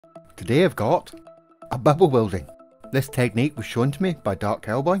Today I've got a bubble building. This technique was shown to me by Dark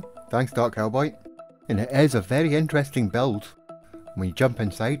Hellboy. Thanks Dark Hellboy. And it is a very interesting build. When you jump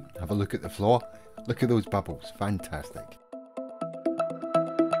inside, have a look at the floor, look at those bubbles, fantastic.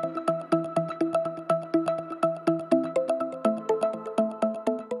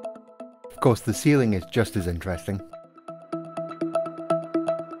 Of course the ceiling is just as interesting.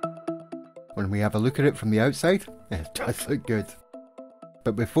 When we have a look at it from the outside, it does look good.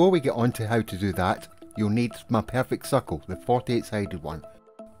 But before we get on to how to do that, you'll need my perfect circle, the 48-sided one.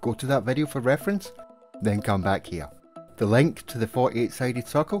 Go to that video for reference, then come back here. The link to the 48-sided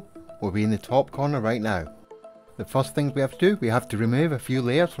circle will be in the top corner right now. The first things we have to do, we have to remove a few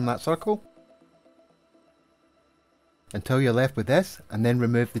layers from that circle until you're left with this, and then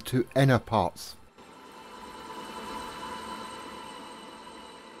remove the two inner parts.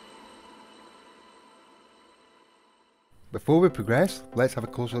 Before we progress, let's have a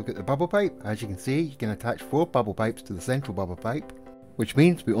closer look at the bubble pipe. As you can see, you can attach 4 bubble pipes to the central bubble pipe, which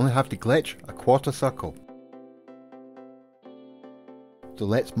means we only have to glitch a quarter circle. So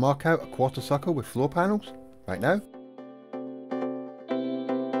let's mark out a quarter circle with floor panels right now.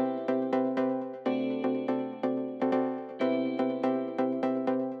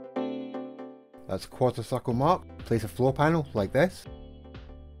 That's a quarter circle mark. Place a floor panel like this.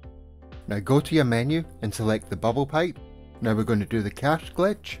 Now go to your menu and select the bubble pipe. Now we're going to do the cache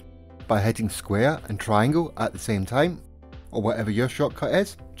glitch by hitting square and triangle at the same time, or whatever your shortcut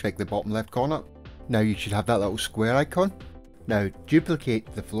is. Check the bottom left corner. Now you should have that little square icon. Now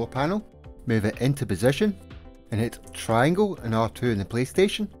duplicate the floor panel, move it into position, and hit triangle and R2 in the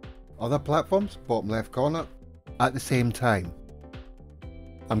PlayStation, other platforms, bottom left corner, at the same time.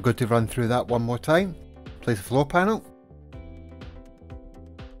 I'm going to run through that one more time. Place a floor panel,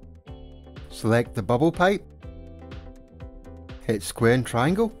 select the bubble pipe, hit square and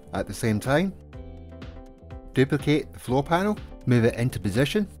triangle at the same time, duplicate the floor panel, move it into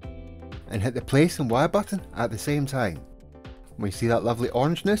position, and hit the place and wire button at the same time. When you see that lovely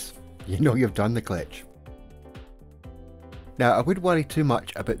orangeness, you know you've done the glitch. Now I wouldn't worry too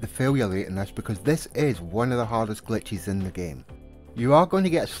much about the failure rate in this, because this is one of the hardest glitches in the game. You are going to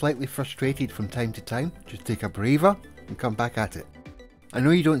get slightly frustrated from time to time. Just take a breather and come back at it. I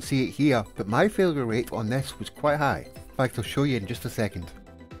know you don't see it here, but my failure rate on this was quite high. In fact, I'll show you in just a second.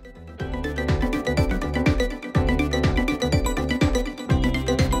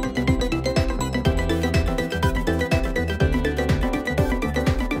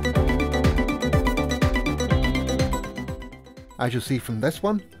 As you'll see from this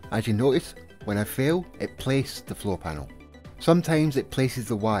one, as you notice, when I fail, it placed the floor panel. Sometimes it places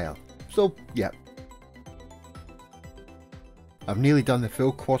the wire, so yeah. I've nearly done the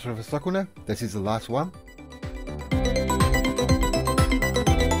full quarter of a circle now. This is the last one.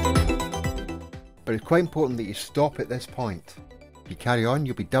 But it's quite important that you stop at this point. If you carry on,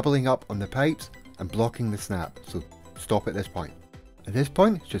 you'll be doubling up on the pipes and blocking the snap, so stop at this point. At this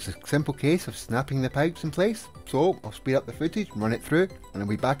point, it's just a simple case of snapping the pipes in place, so I'll speed up the footage, run it through, and I'll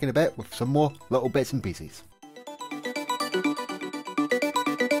be back in a bit with some more little bits and pieces.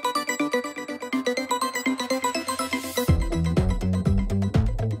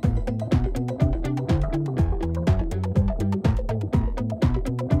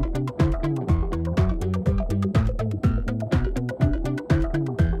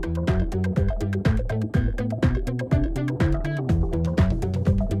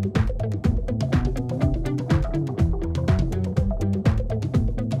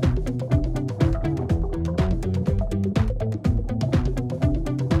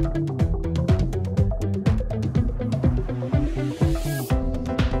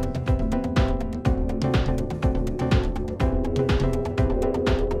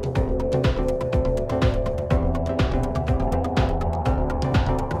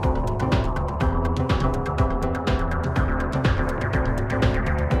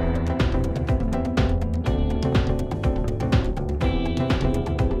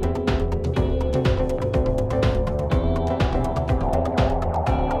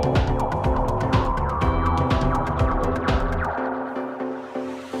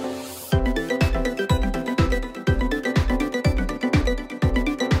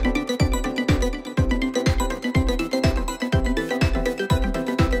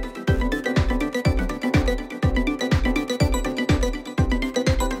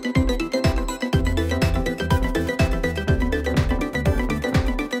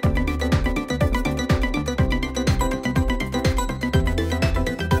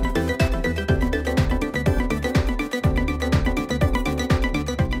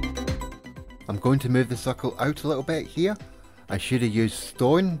 going to move the circle out a little bit here, I should have used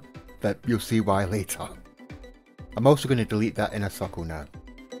stone, but you'll see why later. I'm also going to delete that inner circle now.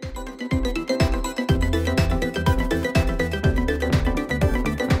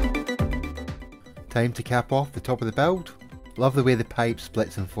 Time to cap off the top of the build. Love the way the pipe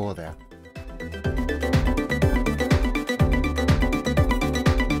splits in four there.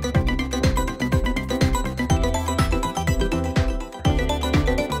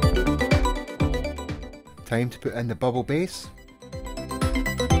 Time to put in the bubble base.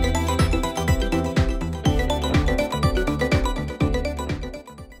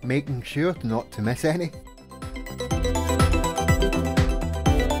 Making sure not to miss any.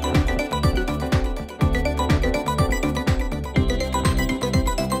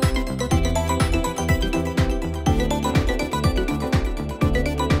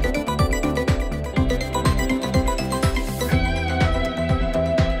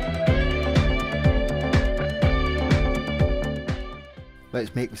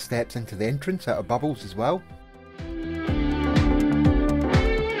 Let's make the steps into the entrance out of bubbles as well.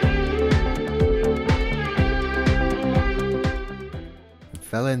 And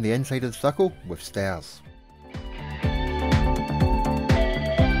fill in the inside of the circle with stairs.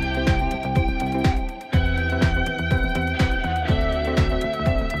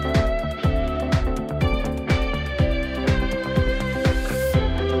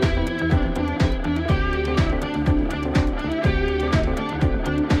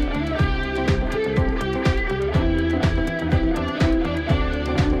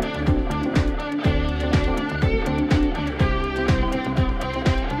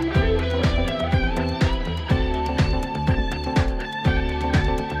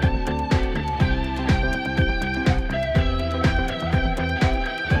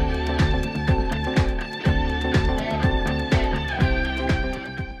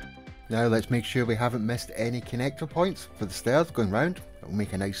 Now let's make sure we haven't missed any connector points for the stairs going round. It will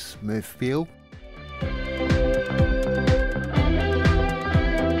make a nice smooth feel.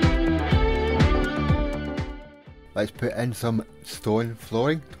 Let's put in some stone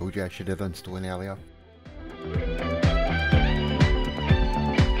flooring. Told you I should have done stone earlier.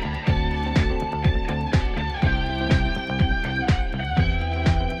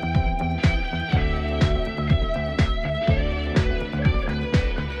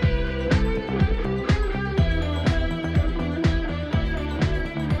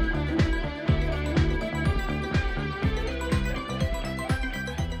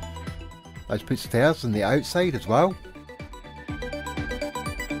 Let's put stairs on the outside as well.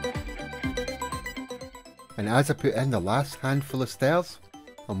 And as I put in the last handful of stairs,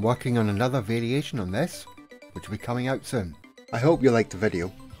 I'm working on another variation on this, which will be coming out soon. I hope you liked the video,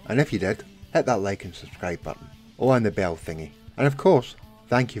 and if you did, hit that like and subscribe button, or on the bell thingy. And of course,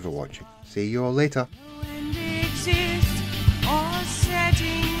 thank you for watching. See you all later.